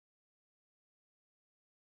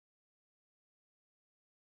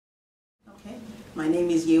Okay. My name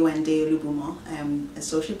is Yewande Olubummo. I'm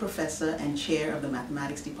Associate Professor and Chair of the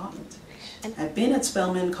Mathematics Department. I've been at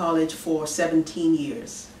Spelman College for 17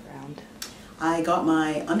 years. I got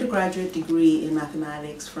my undergraduate degree in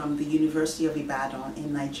mathematics from the University of Ibadan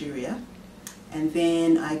in Nigeria. And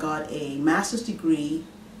then I got a master's degree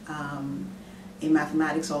in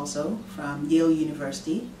mathematics also from Yale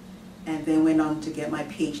University. And then went on to get my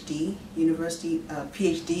Ph.D.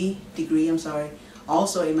 degree,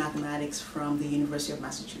 also in mathematics from the University of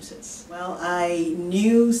Massachusetts. Well, I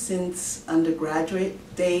knew since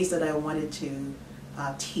undergraduate days that I wanted to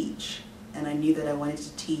teach, and I knew that I wanted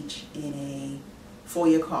to teach in a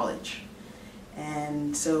four-year college.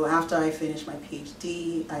 And so after I finished my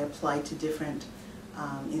Ph.D., I applied to different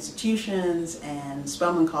institutions, and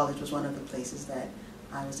Spelman College was one of the places that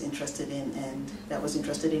I was interested in and that was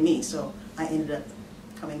interested in me. So I ended up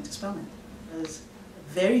coming to Spelman. There's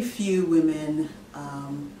very few women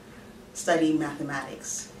studying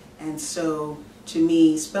mathematics, and so to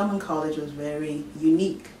me Spelman College was very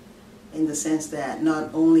unique in the sense that not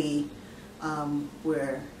only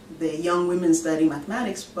were the young women studying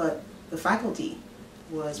mathematics, but the faculty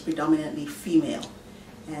was predominantly female,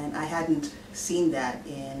 and I hadn't seen that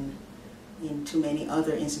in too many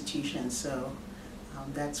other institutions. So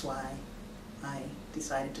that's why I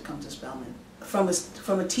decided to come to Spelman. From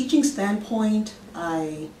a teaching standpoint,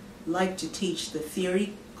 I like to teach the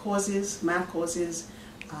theory courses, math courses.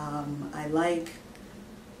 I like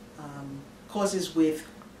courses with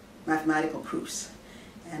mathematical proofs,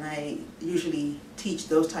 and I usually teach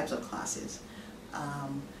those types of classes.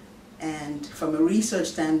 And from a research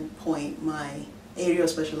standpoint, my area of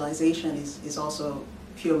specialization is also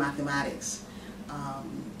pure mathematics,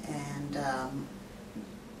 and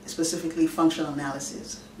specifically functional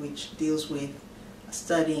analysis, which deals with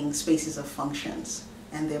studying spaces of functions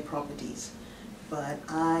and their properties. But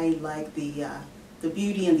I like the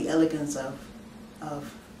beauty and the elegance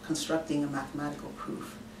of constructing a mathematical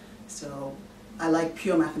proof. So I like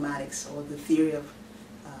pure mathematics, or the theory of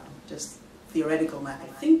just theoretical math. I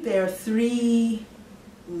think there are three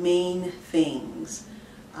main things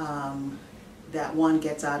that one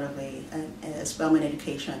gets out of a Spelman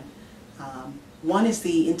education. One is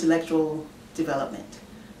the intellectual development.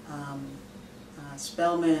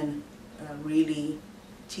 Spelman really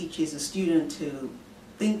teaches a student to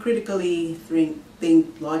think critically,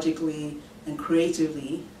 think logically and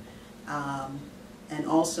creatively, and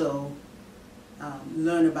also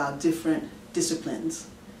learn about different disciplines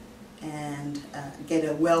and get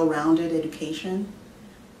a well-rounded education.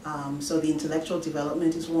 So the intellectual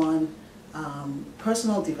development is one.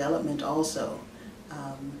 Personal development also.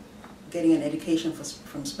 Getting an education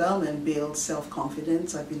from Spelman builds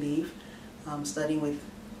self-confidence, I believe. Studying with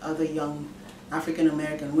other young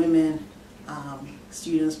African-American women,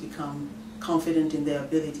 students become confident in their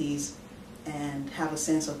abilities and have a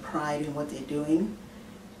sense of pride in what they're doing.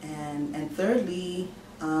 And thirdly,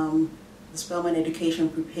 the Spelman education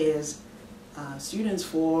prepares students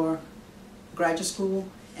for graduate school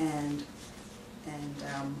and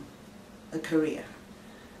a career.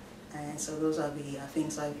 And so those are the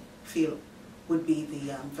things I feel would be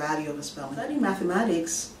the value of a Spelman. Studying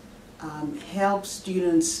mathematics helps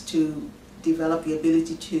students to develop the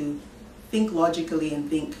ability to think logically and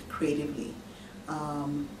think creatively.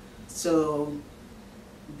 So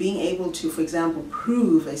being able to, for example,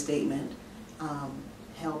 prove a statement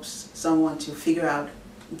helps someone to figure out,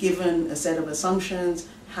 given a set of assumptions,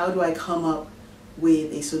 how do I come up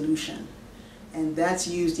with a solution? And that's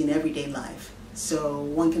used in everyday life. So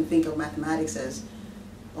one can think of mathematics as,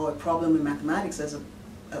 or a problem in mathematics as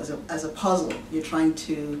a puzzle. You're trying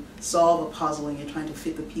to solve a puzzle and you're trying to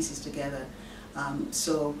fit the pieces together.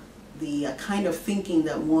 So the kind of thinking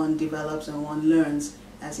that one develops and one learns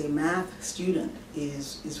as a math student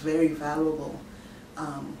is very valuable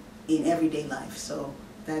in everyday life. So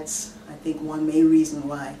that's, I think, one main reason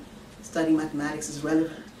why studying mathematics is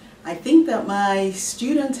relevant. I think that my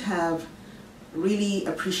students have really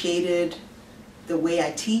appreciated the way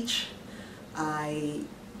I teach. I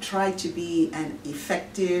try to be an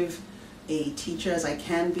effective teacher as I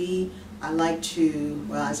can be. I like to,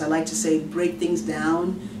 well, as I like to say, break things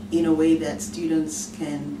down in a way that students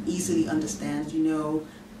can easily understand. You know,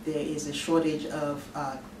 there is a shortage of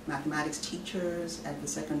mathematics teachers at the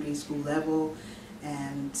secondary school level,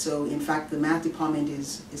 and so in fact the math department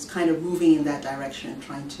is kind of moving in that direction,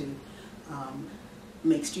 trying to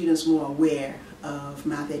make students more aware of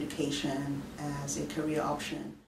math education as a career option.